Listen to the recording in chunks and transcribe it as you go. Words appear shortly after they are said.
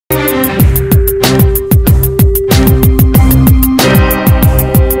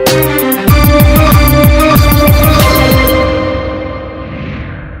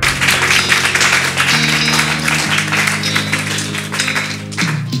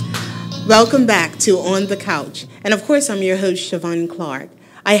Welcome back to On the Couch. And of course, I'm your host, Siobhan Clark.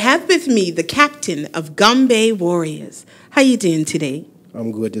 I have with me the captain of Gombey Warriors. How you doing today?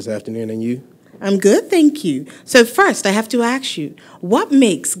 I'm good this afternoon, and you? I'm good, thank you. So first, I have to ask you, what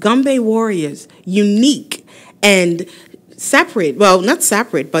makes Gombey Warriors unique and separate? Well, not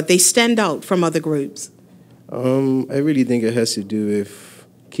separate, but they stand out from other groups. I really think it has to do with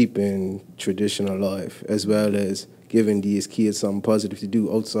keeping tradition alive, as well as giving these kids something positive to do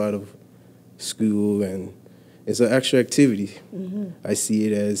outside of school, and it's an extra activity. I see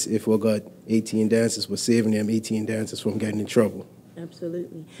it as if we got 18 dancers, we're saving them 18 dancers from getting in trouble.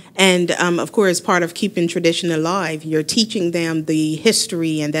 Absolutely. And, of course, part of keeping tradition alive, you're teaching them the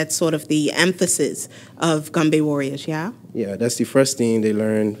history, and that's sort of the emphasis of Gombey Warriors, yeah? Yeah, that's the first thing they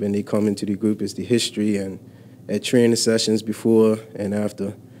learn when they come into the group is the history, and at training sessions before and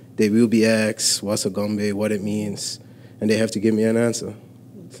after, they will be asked what's a Gombey, what it means, and they have to give me an answer.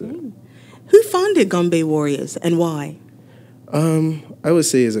 Okay. So. Who founded Gombey Warriors and why? I would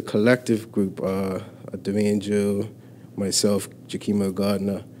say it's a collective group. Dwayne Joe, myself, Jakima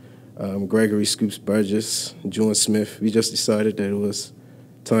Gardner, Gregory Scoops Burgess, June Smith. We just decided that it was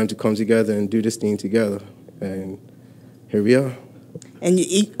time to come together and do this thing together, and here we are. And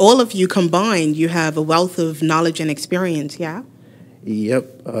all of you combined, you have a wealth of knowledge and experience, yeah?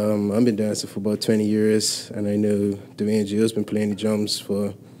 Yep. I've been dancing for about 20 years, and I know Dwayne Joe's been playing the drums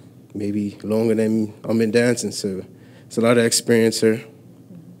for maybe longer than I've been dancing, so it's a lot of experience here.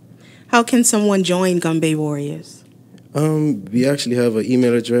 How can someone join Gombey Warriors? We actually have an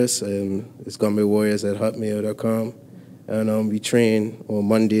email address. It's gombeywarriors@hotmail.com, and we train on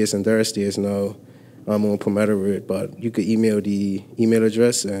Mondays and Thursdays now. I'm on Palmetto Road, but you could email the email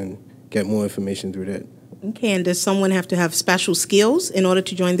address and get more information through that. Okay, and does someone have to have special skills in order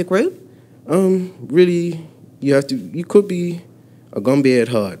to join the group? Really, you could be a Gombey at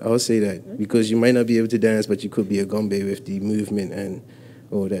heart, I would say that, because you might not be able to dance, but you could be a Gombey with the movement and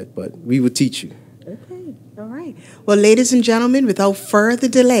all that, but we will teach you. Okay, all right. Well, ladies and gentlemen, without further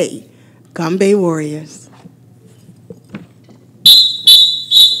delay, Gombey Warriors.